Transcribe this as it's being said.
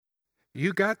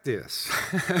You got this.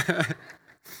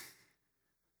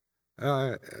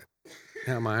 Now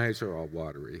my eyes are all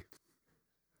watery.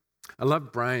 I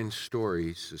love Brian's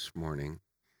stories this morning,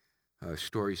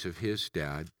 stories of his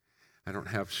dad. I don't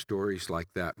have stories like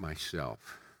that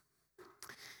myself.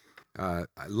 I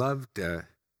loved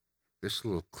this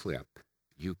little clip.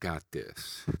 You got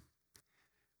this.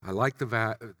 I like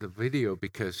the video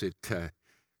because it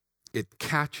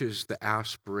catches the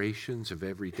aspirations of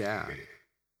every dad.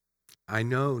 I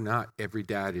know not every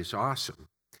dad is awesome,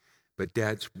 but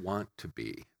dads want to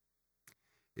be.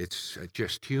 It's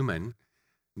just human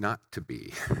not to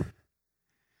be.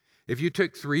 If you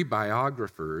took 3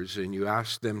 biographers and you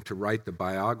asked them to write the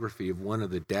biography of one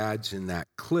of the dads in that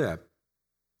clip,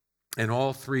 and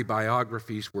all 3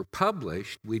 biographies were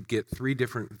published, we'd get 3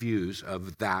 different views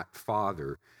of that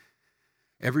father.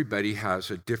 Everybody has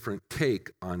a different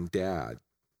take on dad.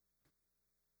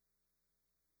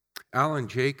 Alan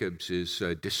Jacobs is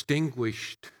a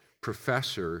distinguished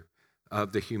professor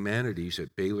of the humanities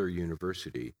at Baylor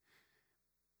University.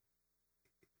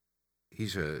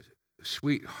 He's a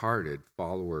sweet-hearted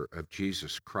follower of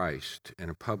Jesus Christ and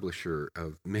a publisher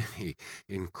of many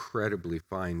incredibly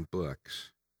fine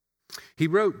books. He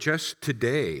wrote just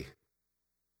today,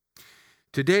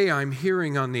 I'm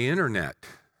hearing on the internet.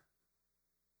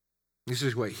 This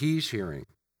is what he's hearing.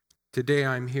 Today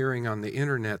I'm hearing on the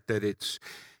internet that it's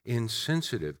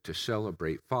insensitive to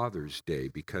celebrate Father's Day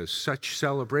because such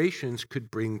celebrations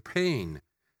could bring pain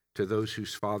to those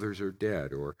whose fathers are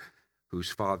dead or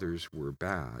whose fathers were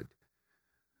bad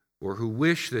or who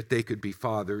wish that they could be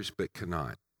fathers but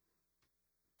cannot.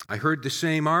 I heard the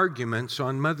same arguments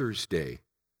on Mother's Day.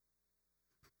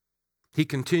 He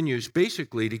continues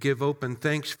basically to give open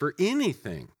thanks for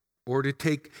anything or to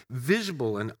take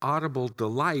visible and audible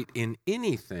delight in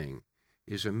anything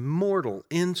is a mortal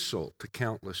insult to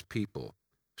countless people.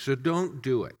 So don't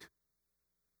do it.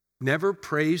 Never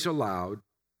praise aloud.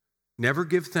 Never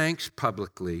give thanks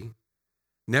publicly.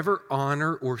 Never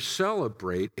honor or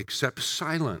celebrate except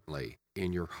silently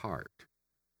in your heart.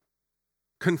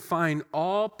 Confine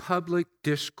all public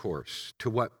discourse to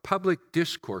what public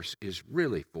discourse is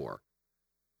really for: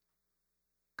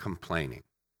 complaining.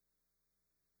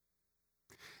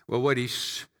 Well, what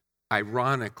he's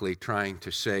ironically trying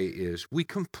to say is we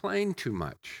complain too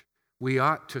much. We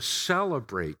ought to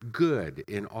celebrate good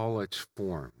in all its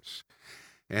forms.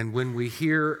 And when we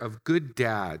hear of good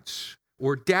dads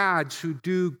or dads who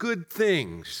do good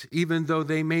things, even though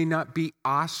they may not be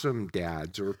awesome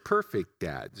dads or perfect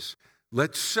dads,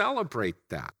 let's celebrate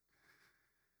that.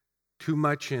 Too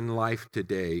much in life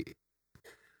today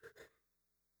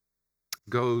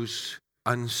goes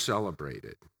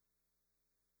uncelebrated.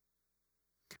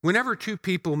 Whenever 2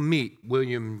 people meet,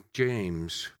 William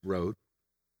James wrote,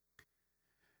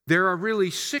 there are really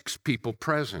 6 people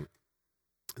present.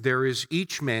 There is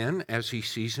each man as he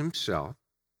sees himself,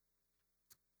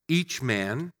 each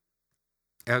man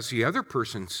as the other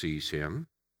person sees him,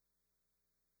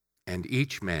 and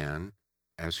each man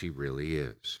as he really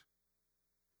is.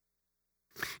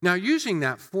 Now, using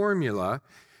that formula,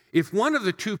 if one of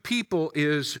the 2 people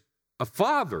is a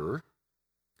father,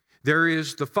 there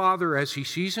is the father as he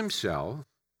sees himself,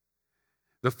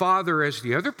 the father as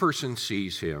the other person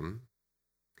sees him,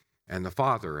 and the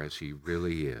father as he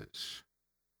really is.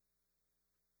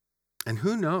 And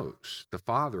who knows the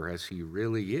father as he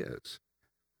really is?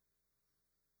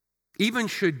 Even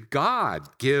should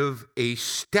God give a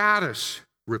status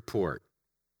report,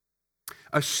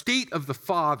 a state of the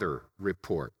father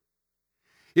report,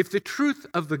 if the truth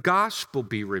of the gospel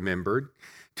be remembered,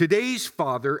 today's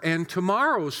father and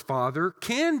tomorrow's father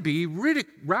can be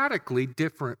radically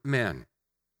different men.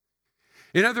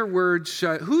 In other words,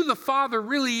 who the father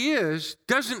really is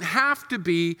doesn't have to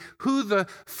be who the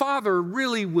father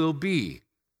really will be.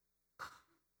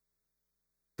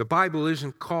 The Bible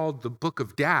isn't called the book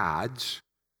of dads.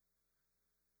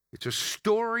 It's a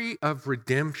story of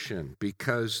redemption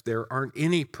because there aren't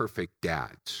any perfect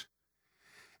dads.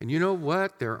 And you know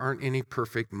what? There aren't any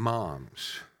perfect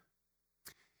moms.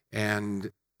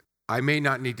 And I may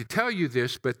not need to tell you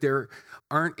this, but there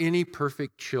aren't any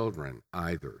perfect children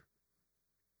either.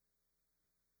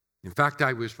 In fact,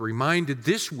 I was reminded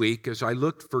this week as I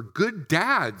looked for good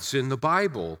dads in the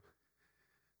Bible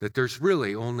that there's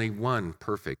really only one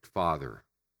perfect father.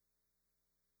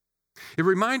 It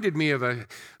reminded me of a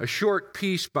short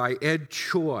piece by Ed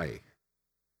Choi.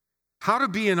 How to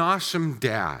Be an Awesome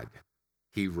Dad,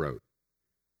 he wrote.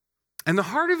 And the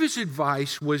heart of his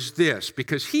advice was this,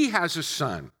 because he has a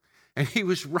son, and he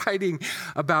was writing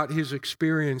about his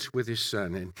experience with his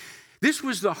son. And this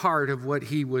was the heart of what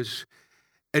he was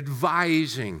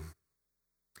advising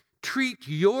treat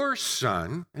your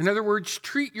son, in other words,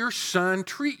 treat your son,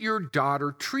 treat your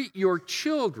daughter, treat your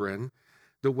children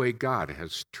the way God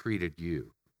has treated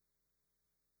you.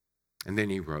 And then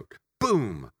he wrote,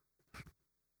 boom.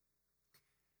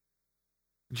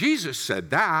 Jesus said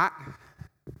that.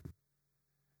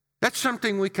 That's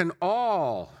something we can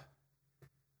all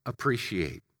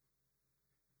appreciate.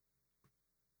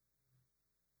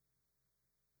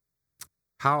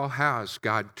 How has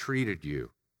God treated you?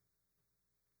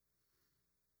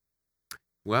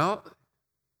 Well,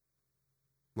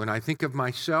 when I think of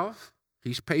myself,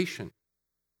 he's patient.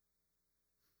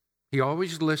 He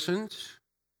always listens.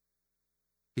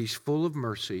 He's full of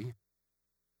mercy.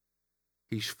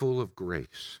 He's full of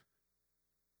grace.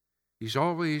 He's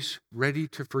always ready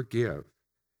to forgive.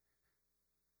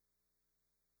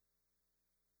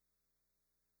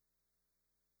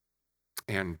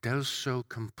 And does so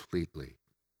completely.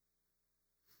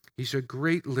 He's a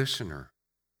great listener,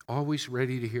 always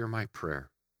ready to hear my prayer.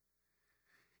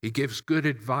 He gives good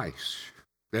advice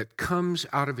that comes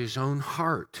out of his own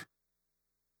heart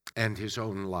and his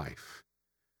own life,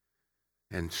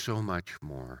 and so much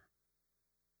more.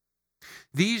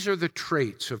 These are the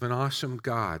traits of an awesome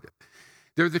God.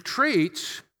 They're the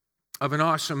traits of an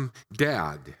awesome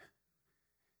dad,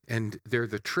 and they're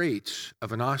the traits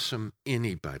of an awesome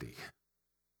anybody.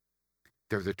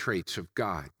 They're the traits of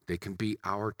God. They can be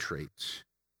our traits.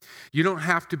 You don't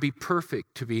have to be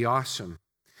perfect to be awesome.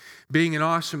 Being an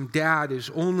awesome dad is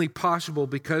only possible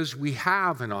because we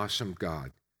have an awesome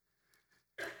God.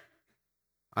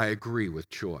 I agree with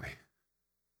Joy.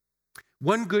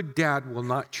 One good dad will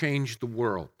not change the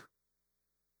world.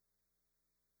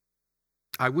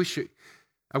 I wish it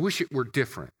were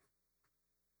different.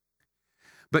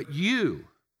 But you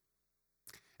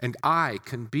and I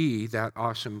can be that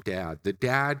awesome dad, the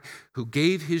dad who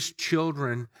gave his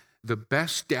children the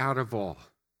best dad of all,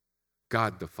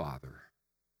 God the Father.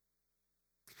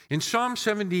 In Psalm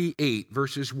 78,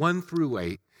 verses 1 through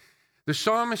 8, the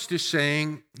psalmist is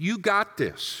saying, you got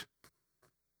this.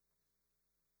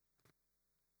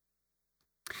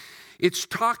 It's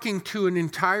talking to an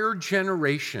entire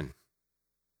generation,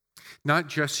 not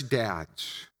just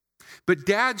dads. But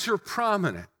dads are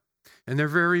prominent, and they're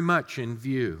very much in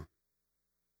view.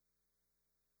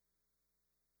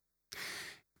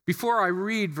 Before I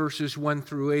read verses 1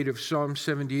 through 8 of Psalm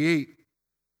 78,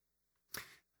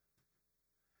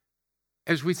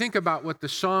 as we think about what the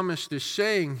psalmist is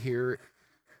saying here,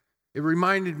 it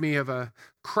reminded me of a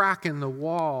crack in the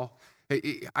wall.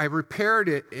 I repaired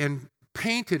it and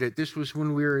painted it. This was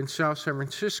when we were in South San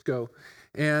Francisco.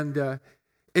 And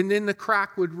then the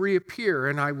crack would reappear,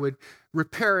 and I would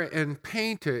repair it and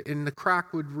paint it, and the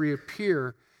crack would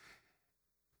reappear.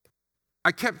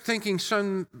 I kept thinking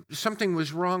something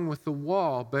was wrong with the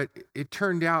wall, but it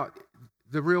turned out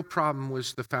the real problem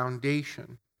was the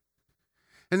foundation.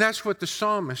 And that's what the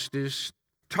psalmist is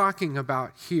talking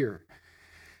about here.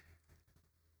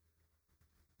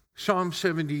 Psalm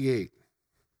 78.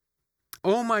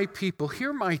 O my people,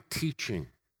 hear my teaching.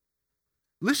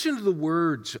 Listen to the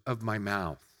words of my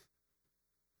mouth.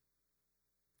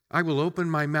 I will open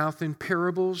my mouth in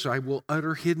parables. I will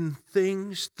utter hidden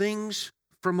things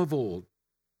from of old.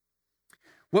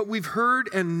 What we've heard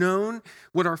and known,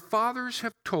 what our fathers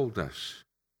have told us.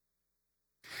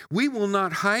 We will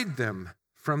not hide them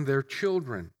from their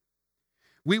children.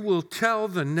 We will tell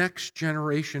the next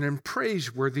generation and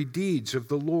praiseworthy deeds of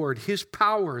the Lord, his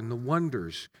power and the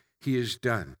wonders he has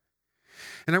done.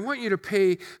 And I want you to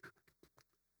pay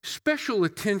special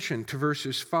attention to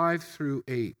verses 5 through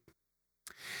 8.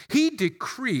 He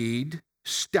decreed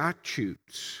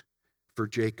statutes for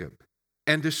Jacob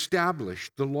and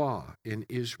established the law in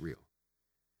Israel,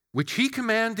 which he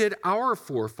commanded our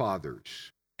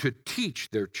forefathers to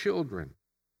teach their children,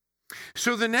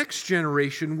 so the next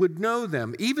generation would know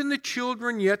them, even the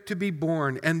children yet to be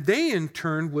born, and they in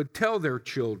turn would tell their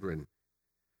children.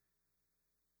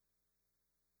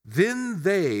 Then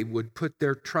they would put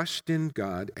their trust in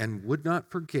God and would not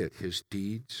forget his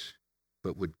deeds,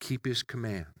 but would keep his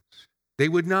commands. They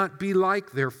would not be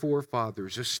like their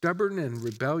forefathers, a stubborn and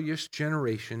rebellious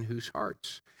generation whose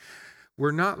hearts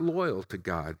were not loyal to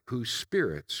God, whose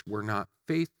spirits were not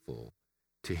faithful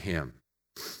to him.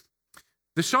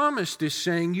 The psalmist is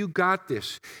saying, you got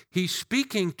this. He's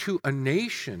speaking to a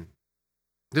nation.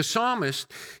 The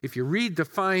psalmist, if you read the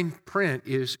fine print,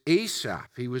 is Asaph.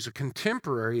 He was a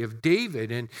contemporary of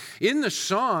David. And in the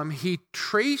psalm, he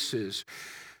traces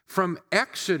from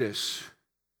Exodus,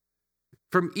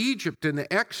 from Egypt and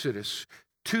the Exodus,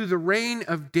 to the reign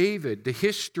of David, the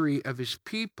history of his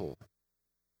people.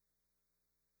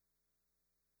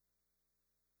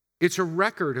 It's a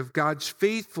record of God's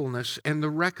faithfulness and the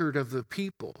record of the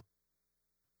people.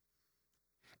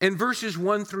 And verses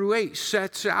 1 through 8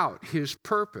 sets out his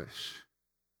purpose.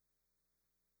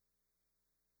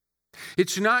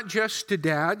 It's not just to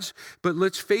dads, but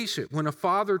let's face it, when a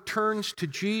father turns to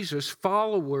Jesus,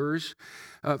 followers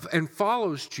and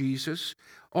follows Jesus,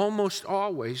 almost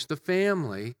always the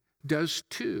family does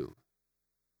too.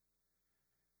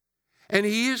 And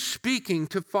he is speaking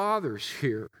to fathers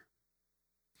here.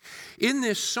 In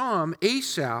this psalm,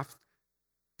 Asaph,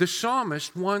 the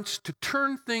psalmist, wants to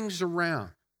turn things around.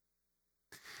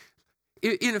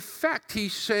 In effect,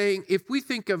 he's saying, if we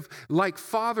think of like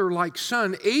father, like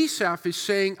son, Asaph is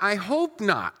saying, I hope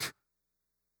not.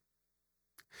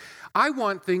 I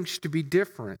want things to be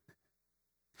different.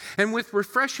 And with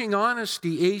refreshing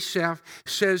honesty, Asaph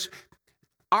says,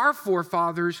 our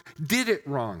forefathers did it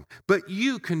wrong, but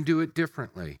you can do it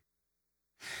differently.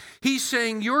 He's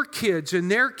saying your kids and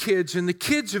their kids and the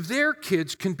kids of their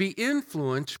kids can be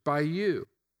influenced by you.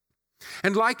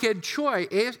 And like Ed Choi,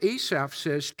 Asaph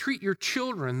says, treat your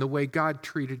children the way God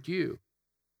treated you.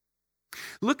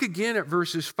 Look again at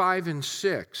verses 5 and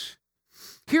 6.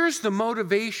 Here's the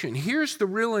motivation. Here's the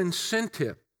real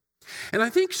incentive. And I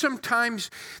think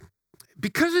sometimes,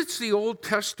 because it's the Old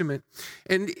Testament,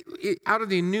 and out of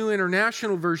the New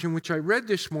International Version, which I read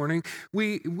this morning,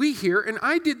 we hear, and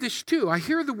I did this too, I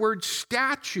hear the word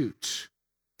statutes,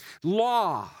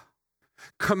 law,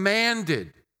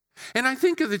 commanded. And I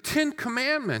think of the 10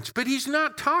 Commandments, but he's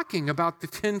not talking about the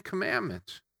 10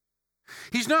 Commandments.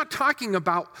 He's not talking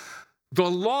about the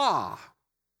law.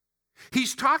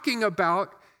 He's talking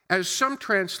about, as some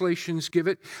translations give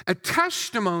it, a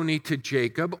testimony to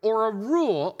Jacob or a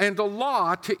rule and a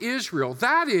law to Israel.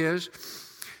 That is,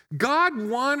 God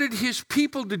wanted his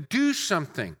people to do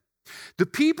something. The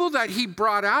people that he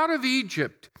brought out of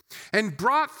Egypt and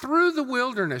brought through the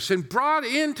wilderness and brought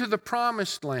into the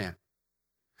promised land.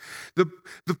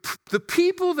 The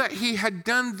people that he had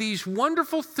done these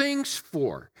wonderful things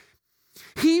for,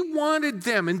 he wanted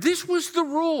them, and this was the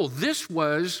rule, this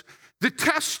was the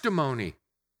testimony,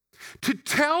 to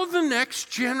tell the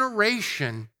next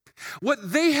generation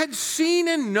what they had seen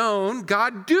and known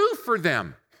God do for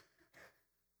them.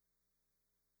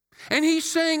 And he's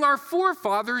saying our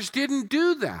forefathers didn't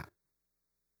do that.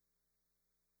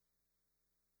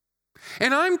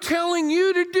 And I'm telling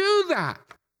you to do that.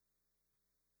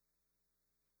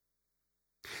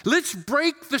 Let's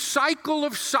break the cycle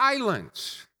of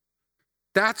silence.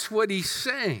 That's what he's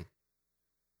saying.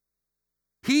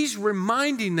 He's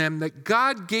reminding them that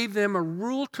God gave them a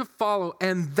rule to follow,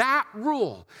 and that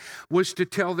rule was to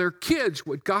tell their kids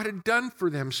what God had done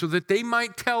for them so that they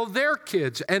might tell their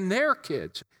kids and their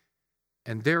kids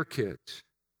and their kids.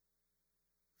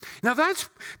 Now that's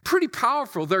pretty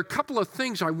powerful. There are a couple of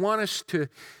things I want us to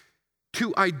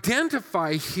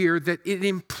identify here that it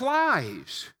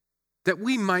implies that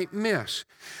we might miss.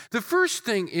 The first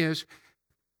thing is,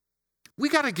 we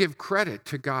got to give credit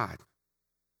to God.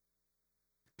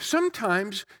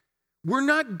 Sometimes we're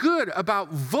not good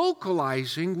about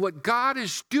vocalizing what God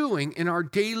is doing in our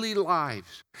daily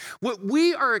lives, what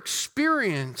we are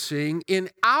experiencing in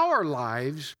our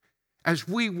lives as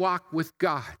we walk with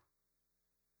God.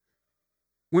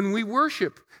 When we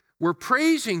worship, we're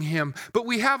praising him, but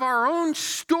we have our own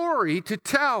story to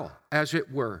tell, as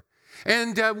it were.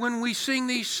 And when we sing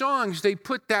these songs, they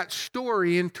put that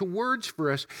story into words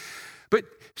for us. But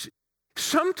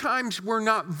sometimes we're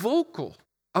not vocal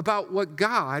about what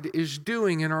God is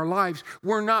doing in our lives.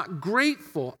 We're not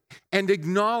grateful and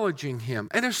acknowledging him.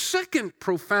 And a second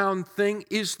profound thing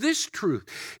is this truth.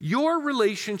 Your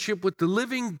relationship with the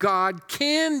living God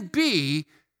can be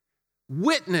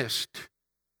witnessed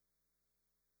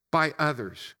by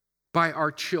others, by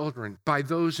our children, by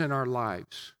those in our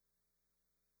lives,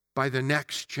 by the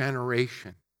next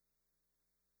generation.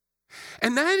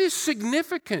 And that is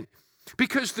significant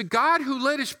because the God who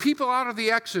led his people out of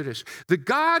the Exodus, the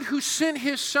God who sent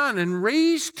his son and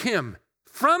raised him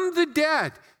from the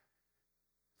dead,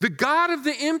 the God of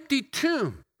the empty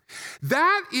tomb,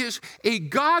 that is a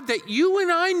God that you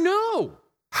and I know.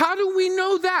 How do we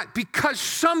know that? Because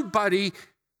somebody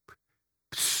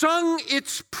sung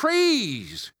its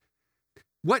praise,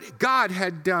 what God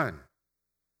had done.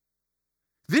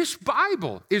 This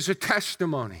Bible is a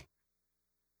testimony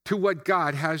to what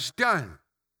God has done.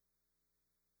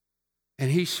 And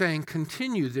he's saying,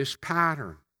 continue this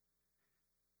pattern.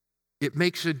 It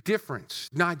makes a difference,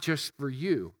 not just for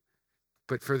you,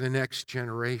 but for the next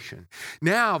generation.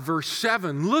 Now, verse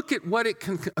 7, look at what it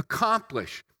can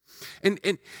accomplish. And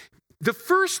the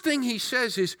first thing he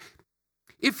says is,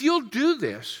 if you'll do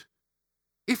this,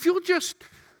 if you'll just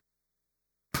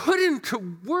put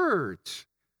into words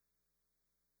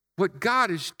what God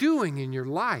is doing in your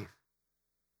life,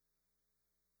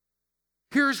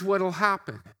 here's what will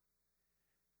happen.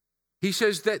 He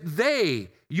says that they,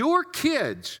 your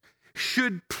kids,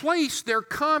 should place their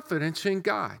confidence in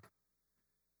God.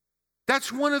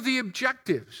 That's one of the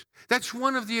objectives. That's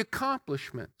one of the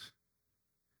accomplishments.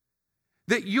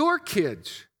 That your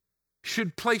kids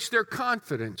should place their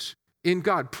confidence in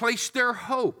God, place their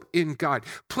hope in God,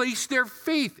 place their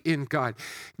faith in God.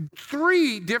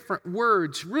 3 different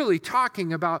words really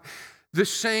talking about the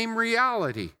same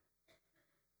reality.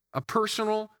 A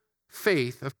personal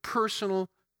faith, a personal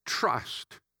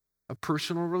trust, a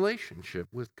personal relationship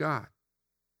with God.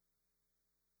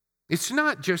 It's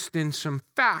not just in some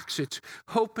facts, it's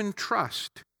hope and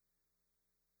trust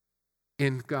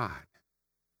in God.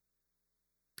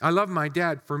 I love my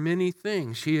dad for many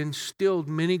things. He instilled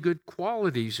many good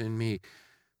qualities in me.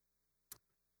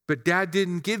 But Dad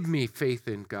didn't give me faith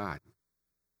in God.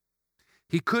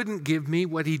 He couldn't give me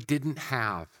what he didn't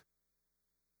have.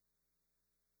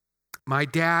 My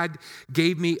dad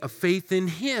gave me a faith in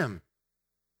him,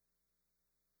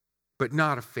 but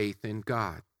not a faith in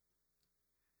God.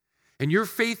 And your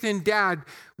faith in Dad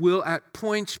will at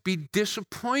points be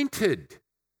disappointed,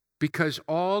 because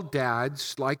all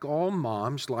dads, like all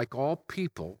moms, like all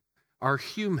people, are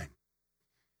human.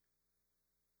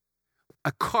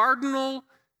 A cardinal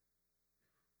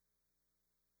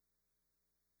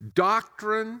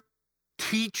doctrine,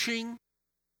 teaching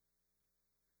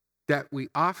that we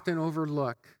often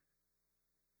overlook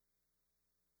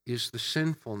is the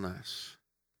sinfulness,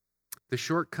 the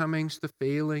shortcomings, the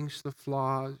failings, the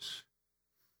flaws,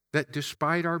 that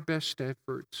despite our best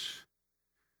efforts,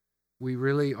 we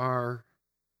really are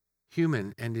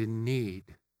human and in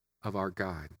need of our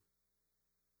God.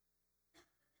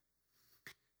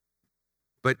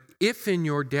 But if in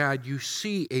your dad you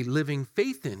see a living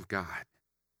faith in God,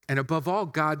 and above all,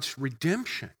 God's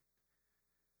redemption,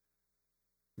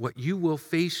 what you will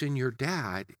face in your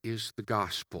dad is the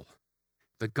gospel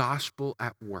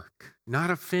at work,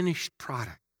 not a finished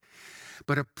product,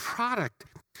 but a product,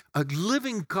 a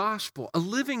living gospel, a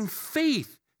living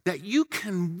faith that you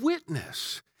can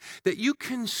witness, that you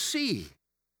can see.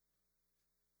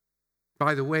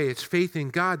 By the way, it's faith in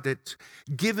God that's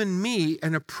given me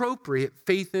an appropriate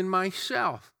faith in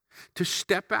myself to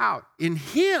step out in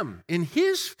Him, in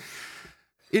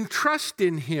trust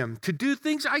in Him, to do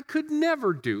things I could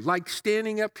never do, like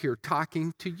standing up here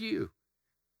talking to you.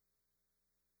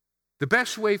 The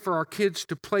best way for our kids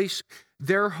to place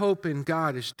their hope in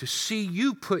God is to see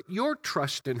you put your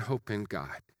trust and hope in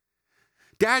God.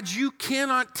 Dads, you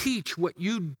cannot teach what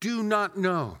you do not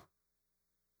know.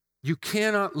 You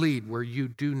cannot lead where you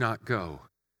do not go.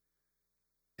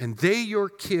 And they, your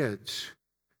kids,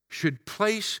 should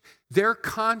place their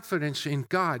confidence in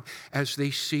God as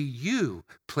they see you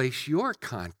place your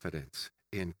confidence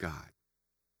in God.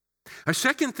 A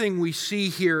second thing we see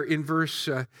here in verse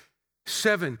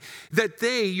 7, that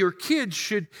they, your kids,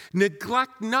 should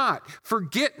neglect not,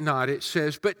 forget not, it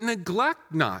says, but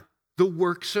neglect not the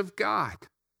works of God.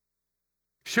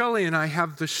 Shelley and I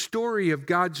have the story of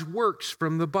God's works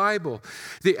from the Bible,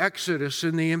 the Exodus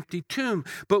and the empty tomb,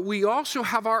 but we also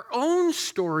have our own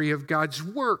story of God's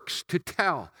works to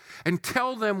tell, and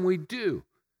tell them we do,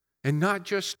 and not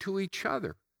just to each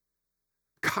other.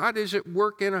 God is at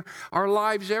work in our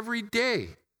lives every day.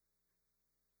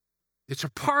 It's a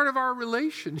part of our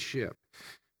relationship.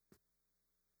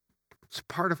 It's a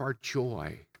part of our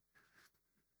joy,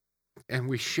 and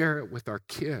we share it with our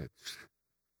kids.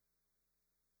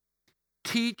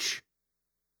 Teach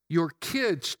your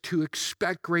kids to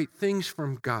expect great things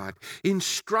from God.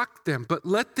 Instruct them, but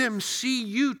let them see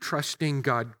you trusting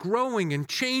God, growing and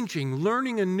changing,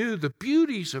 learning anew the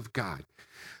beauties of God.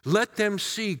 Let them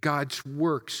see God's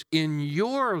works in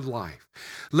your life.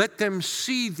 Let them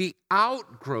see the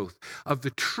outgrowth of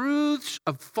the truths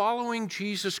of following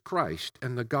Jesus Christ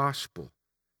and the gospel.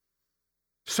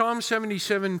 Psalm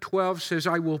 77:12 says,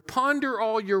 I will ponder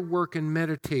all your work and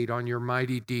meditate on your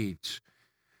mighty deeds.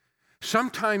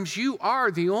 Sometimes you are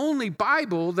the only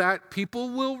Bible that people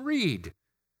will read.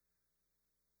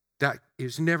 That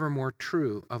is never more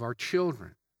true of our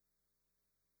children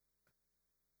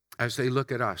as they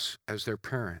look at us as their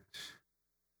parents.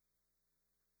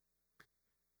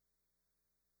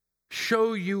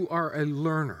 Show you are a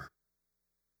learner.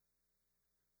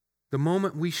 The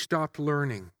moment we stop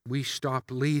learning, we stop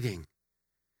leading.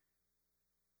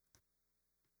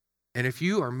 And if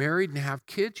you are married and have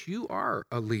kids, you are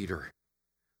a leader.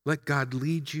 Let God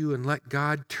lead you, and let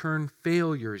God turn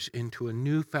failures into a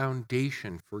new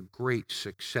foundation for great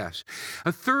success.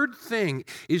 A third thing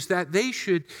is that they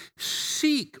should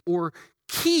seek or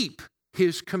keep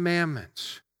his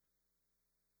commandments.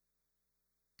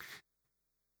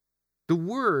 The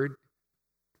word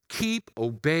keep,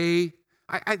 obey,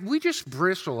 we just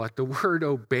bristle at the word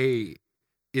obey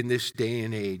in this day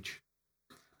and age.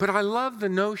 But I love the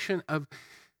notion of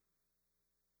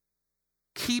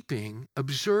keeping,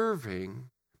 observing,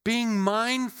 being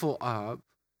mindful of,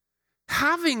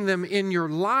 having them in your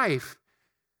life.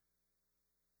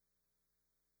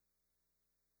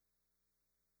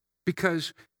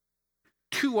 Because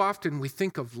too often we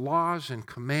think of laws and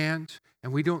commands,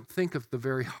 and we don't think of the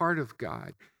very heart of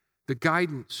God, the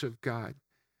guidance of God,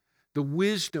 the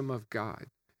wisdom of God,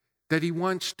 that he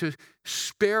wants to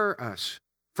spare us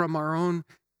from our own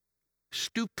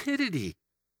stupidity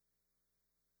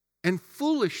and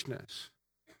foolishness.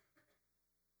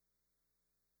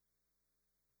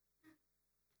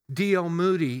 D.L.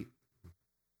 Moody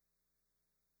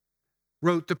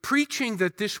wrote, "The preaching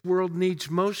that this world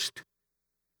needs most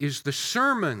is the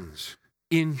sermons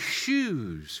in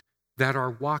shoes that are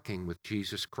walking with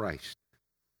Jesus Christ."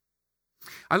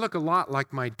 I look a lot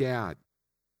like my dad,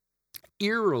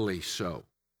 eerily so.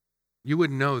 You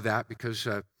wouldn't know that because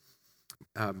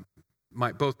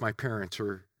both my parents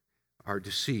are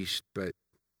deceased, but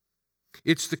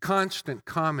it's the constant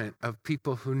comment of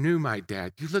people who knew my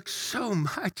dad. You look so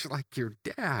much like your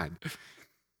dad.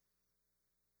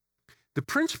 The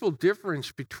principal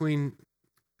difference between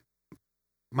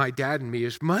my dad and me,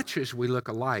 as much as we look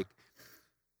alike,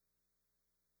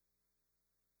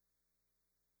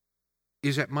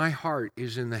 is that my heart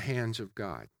is in the hands of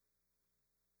God.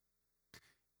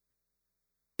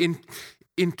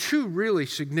 In two really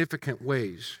significant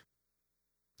ways.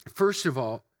 First of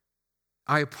all,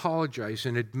 I apologize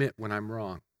and admit when I'm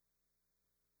wrong.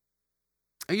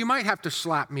 You might have to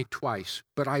slap me twice,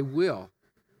 but I will.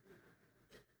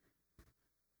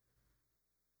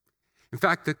 In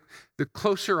fact, the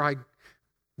closer I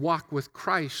walk with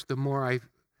Christ, the more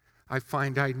I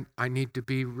find I need to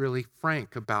be really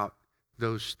frank about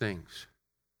those things.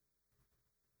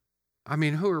 I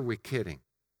mean, who are we kidding?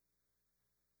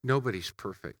 Nobody's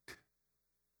perfect.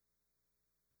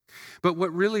 But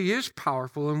what really is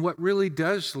powerful and what really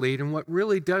does lead and what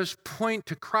really does point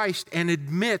to Christ and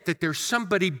admit that there's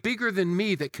somebody bigger than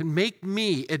me that can make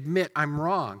me admit I'm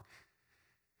wrong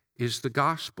is the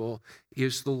gospel,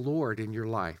 is the Lord in your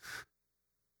life.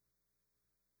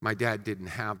 My dad didn't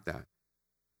have that.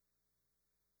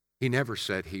 He never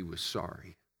said he was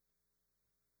sorry.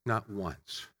 Not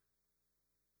once.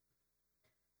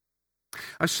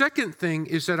 A second thing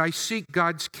is that I seek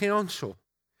God's counsel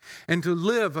and to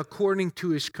live according to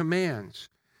his commands.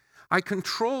 I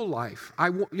control life. I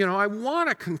want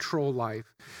to control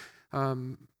life.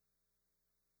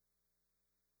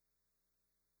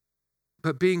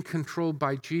 But being controlled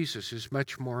by Jesus is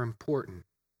much more important,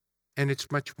 and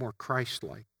it's much more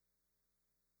Christ-like.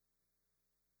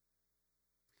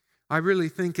 I really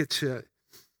think it's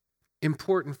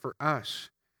important for us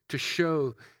to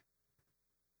show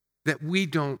that we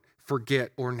don't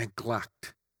forget or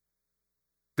neglect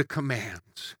the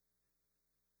commands.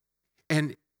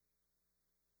 And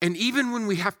even when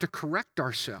we have to correct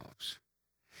ourselves,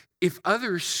 if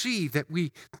others see that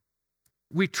we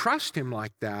trust him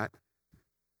like that,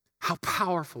 how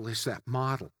powerful is that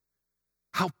model?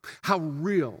 How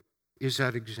real is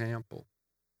that example?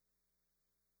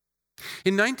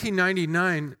 In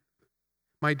 1999,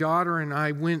 my daughter and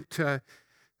I went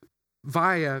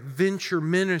via Venture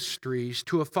Ministries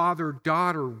to a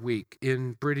father-daughter week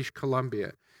in British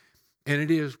Columbia. And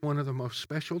it is one of the most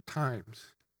special times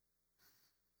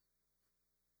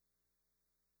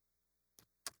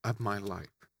of my life.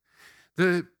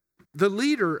 The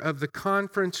leader of the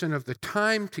conference and of the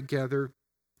time together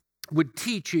would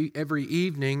teach every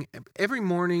evening, every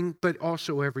morning, but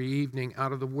also every evening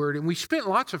out of the Word. And we spent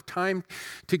lots of time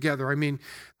together. I mean,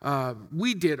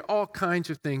 we did all kinds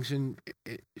of things. And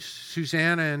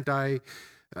Susanna and I,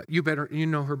 you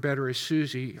know her better as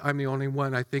Susie. I'm the only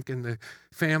one, I think, in the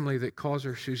family that calls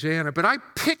her Susanna. But I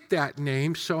picked that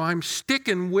name, so I'm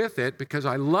sticking with it because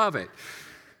I love it.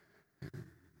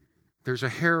 There's a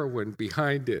heroine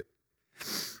behind it.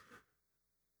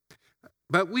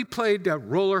 But we played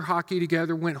roller hockey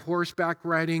together, went horseback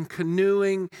riding,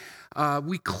 canoeing.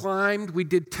 We climbed. We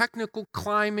did technical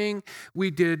climbing.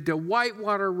 We did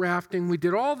whitewater rafting. We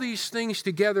did all these things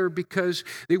together because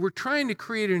they were trying to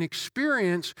create an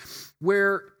experience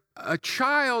where a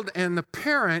child and the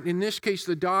parent, in this case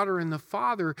the daughter and the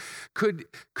father, could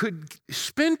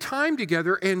spend time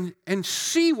together and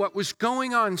see what was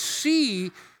going on,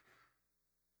 see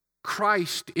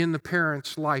Christ in the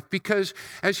parent's life. Because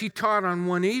as he taught on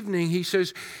one evening, he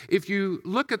says, if you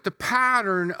look at the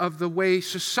pattern of the way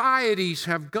societies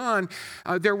have gone,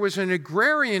 there was an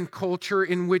agrarian culture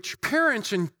in which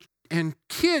parents and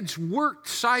kids worked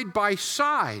side by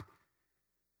side.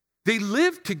 They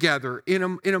lived together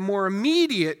in a more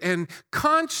immediate and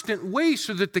constant way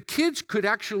so that the kids could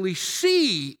actually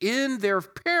see in their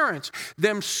parents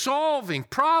them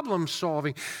problem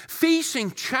solving,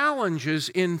 facing challenges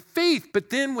in faith.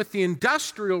 But then with the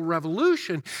Industrial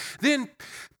Revolution, then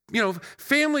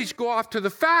families go off to the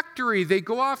factory, they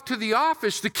go off to the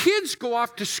office, the kids go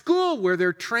off to school where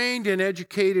they're trained and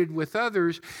educated with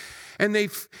others, and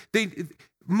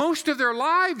most of their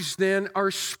lives then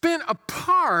are spent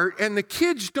apart, and the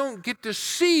kids don't get to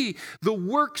see the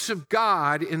works of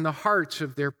God in the hearts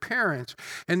of their parents.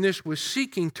 And this was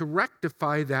seeking to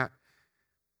rectify that.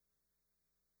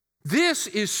 This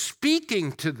is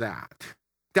speaking to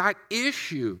that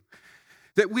issue,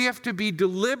 that we have to be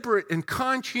deliberate and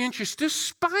conscientious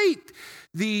despite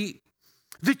the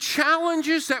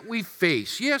challenges that we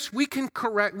face. Yes, we could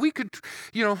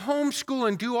homeschool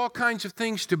and do all kinds of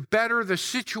things to better the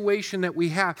situation that we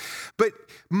have. But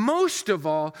most of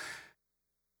all,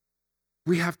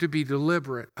 we have to be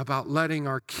deliberate about letting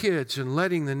our kids and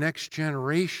letting the next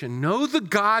generation know the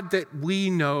God that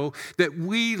we know, that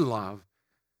we love,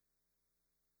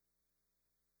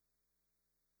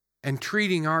 and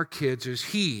treating our kids as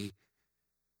He,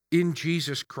 in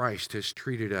Jesus Christ, has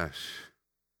treated us.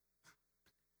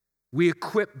 We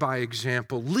equip by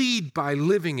example, lead by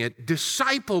living it,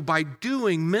 disciple by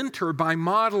doing, mentor by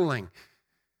modeling.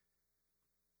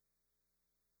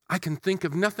 I can think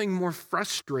of nothing more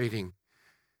frustrating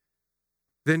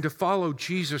than to follow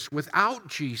Jesus without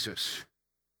Jesus.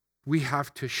 We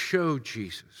have to show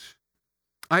Jesus.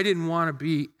 I didn't want to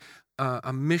be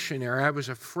a missionary. I was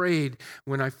afraid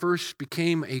when I first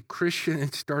became a Christian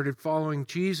and started following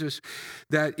Jesus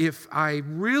that if I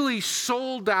really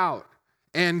sold out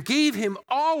and gave Him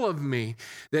all of me,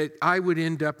 that I would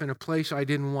end up in a place I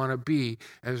didn't want to be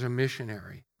as a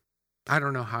missionary. I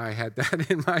don't know how I had that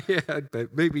in my head,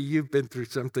 but maybe you've been through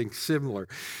something similar.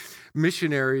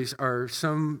 Missionaries are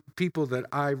some people that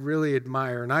I really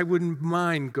admire, and I wouldn't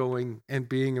mind going and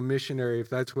being a missionary if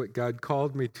that's what God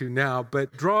called me to now.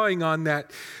 But drawing on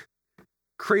that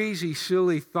crazy,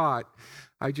 silly thought,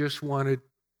 I just wanted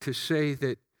to say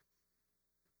that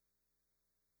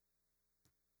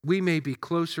we may be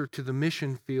closer to the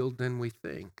mission field than we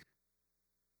think.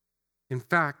 In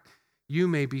fact, you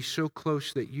may be so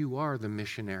close that you are the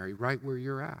missionary right where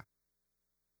you're at.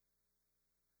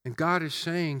 And God is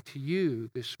saying to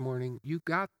you this morning, you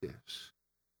got this.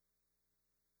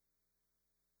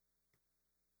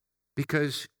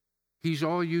 Because He's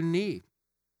all you need.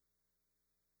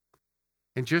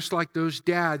 And just like those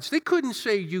dads, they couldn't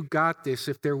say you got this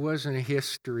if there wasn't a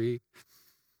history.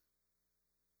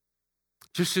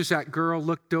 Just as that girl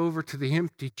looked over to the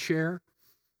empty chair,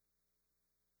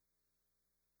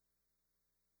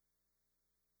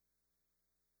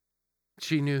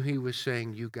 she knew He was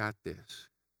saying, you got this.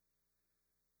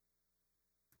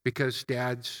 Because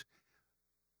dads,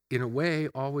 in a way,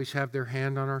 always have their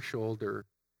hand on our shoulder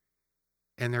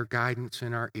and their guidance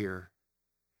in our ear.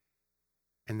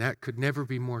 And that could never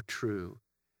be more true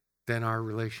than our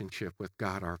relationship with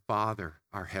God, our Father,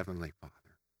 our Heavenly Father.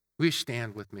 Will you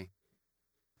stand with me?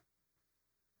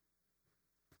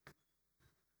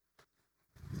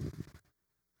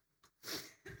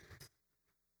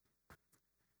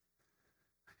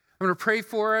 I'm going to pray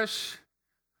for us.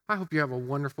 I hope you have a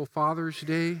wonderful Father's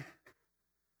Day.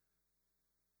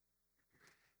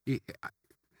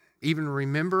 Even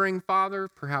remembering Father,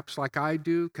 perhaps like I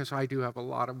do, because I do have a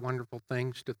lot of wonderful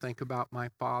things to think about my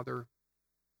father.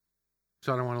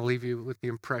 So I don't want to leave you with the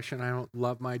impression I don't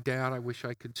love my dad. I wish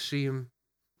I could see him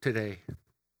today.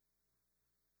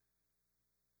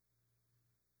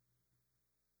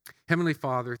 Heavenly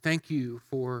Father, thank you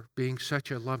for being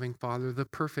such a loving Father, the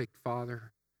perfect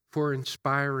Father, for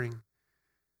inspiring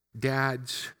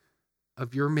dads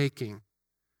of your making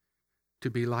to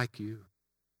be like you.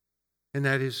 And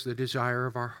that is the desire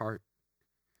of our heart.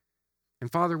 And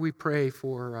Father, we pray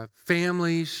for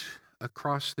families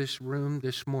across this room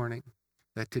this morning,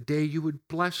 that today you would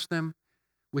bless them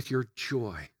with your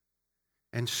joy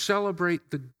and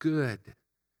celebrate the good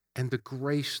and the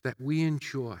grace that we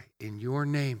enjoy in your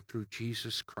name through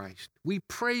Jesus Christ. We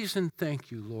praise and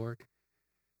thank you, Lord,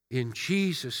 in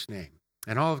Jesus' name.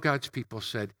 And all of God's people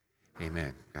said,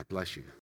 amen. God bless you.